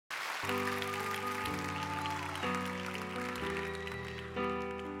Another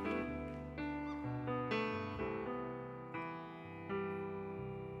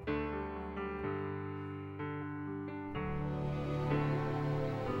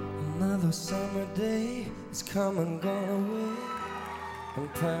summer day has come and gone away in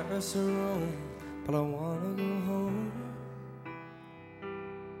Paris or Rome, but I wanna go home.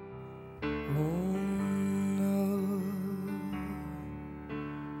 Oh no.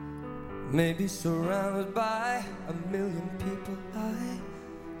 Maybe surrounded by a million people, I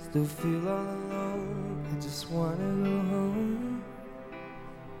still feel all alone. I just wanna go home.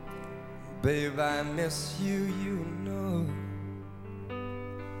 Babe, I miss you, you know.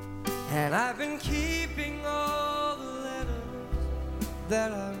 And I've been keeping all the letters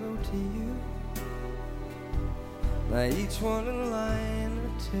that I wrote to you. Now each one a line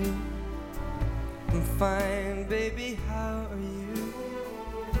or two. I'm fine, baby, how are you?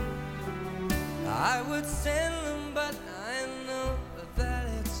 I would send them, but I know that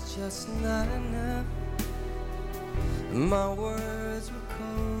it's just not enough. My words were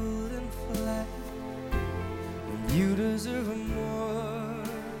cold and flat, and you deserve more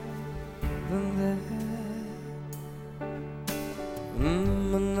than that.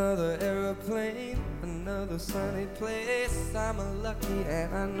 Another airplane, another sunny place. I'm lucky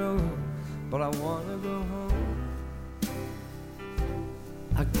and I know, but I wanna go home.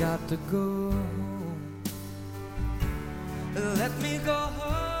 I got to go home. Let me go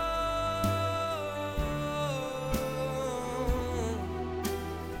home,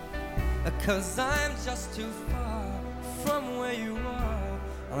 'cause I'm just too far from where you are,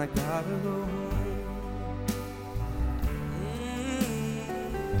 and I gotta go home.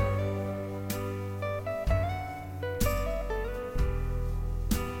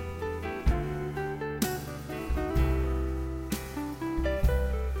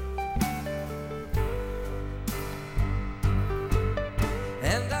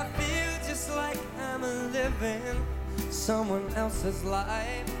 And I feel just like I'm living someone else's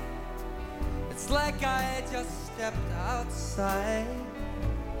life. It's like I just stepped outside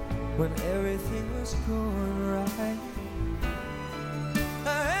when everything was going right.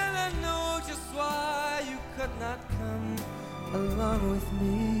 And I know just why you could not come along with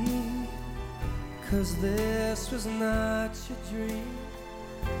me, 'cause this was not your dream,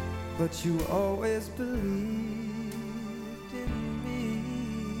 but you always believed in me.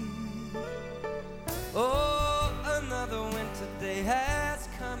 Oh, another winter day has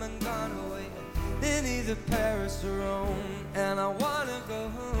come and gone away in either Paris or Rome, and I wanna go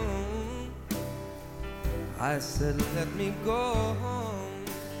home. I said, let me go home.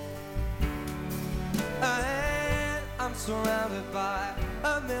 And I'm surrounded by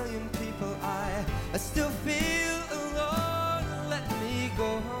a million people. I still feel alone. Let me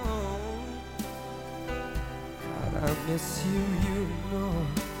go home. God, I miss you, you know.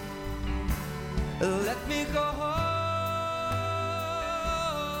 Let me go home,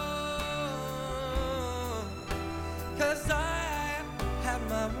 'cause I had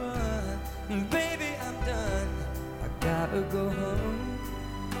my run. Baby, I'm done. I gotta go home.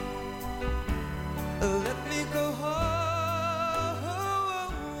 Let me go home,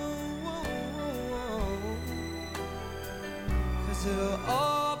 'cause it'll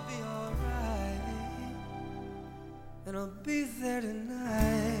all be alright, and I'll be there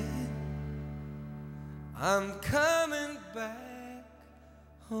tonight. I'm coming back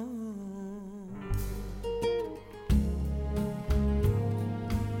home.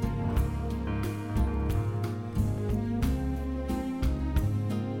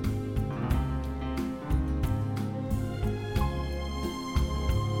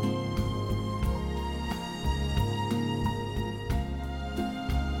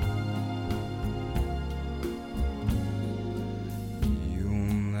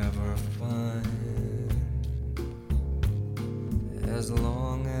 As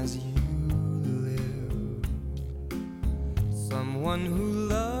long as you live, someone who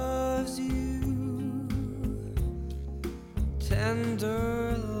loves you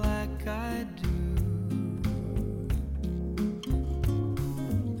tender like I do,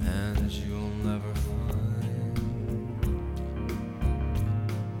 and you'll never find,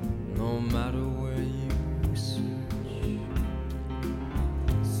 no matter where you search,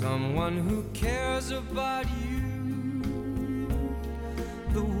 someone who cares about you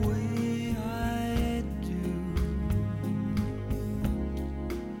the way I do.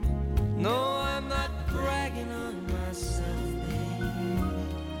 No, I'm not bragging on myself, babe,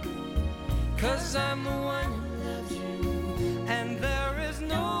 'cause I'm the one who loves you, and there is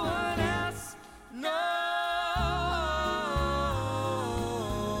no one else, no.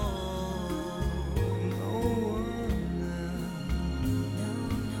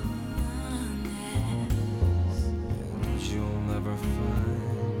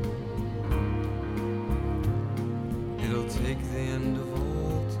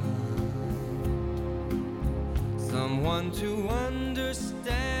 one to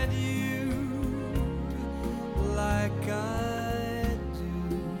understand you like I do.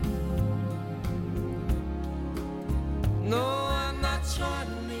 No, I'm not trying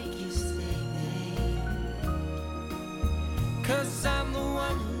to make you stay, babe, 'cause I'm the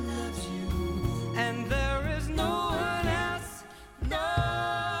one who loves you, and there is no one else. No,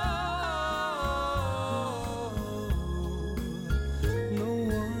 no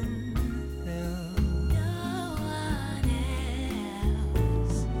one else. No one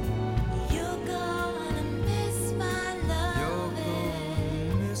else. You're gonna miss my love. You're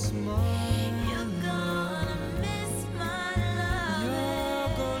gonna miss my You're gonna miss my love. You're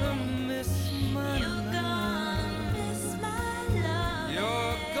gonna miss my You're gonna miss my love.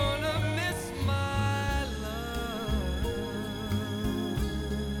 You're gonna miss my love.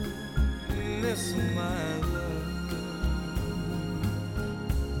 Miss my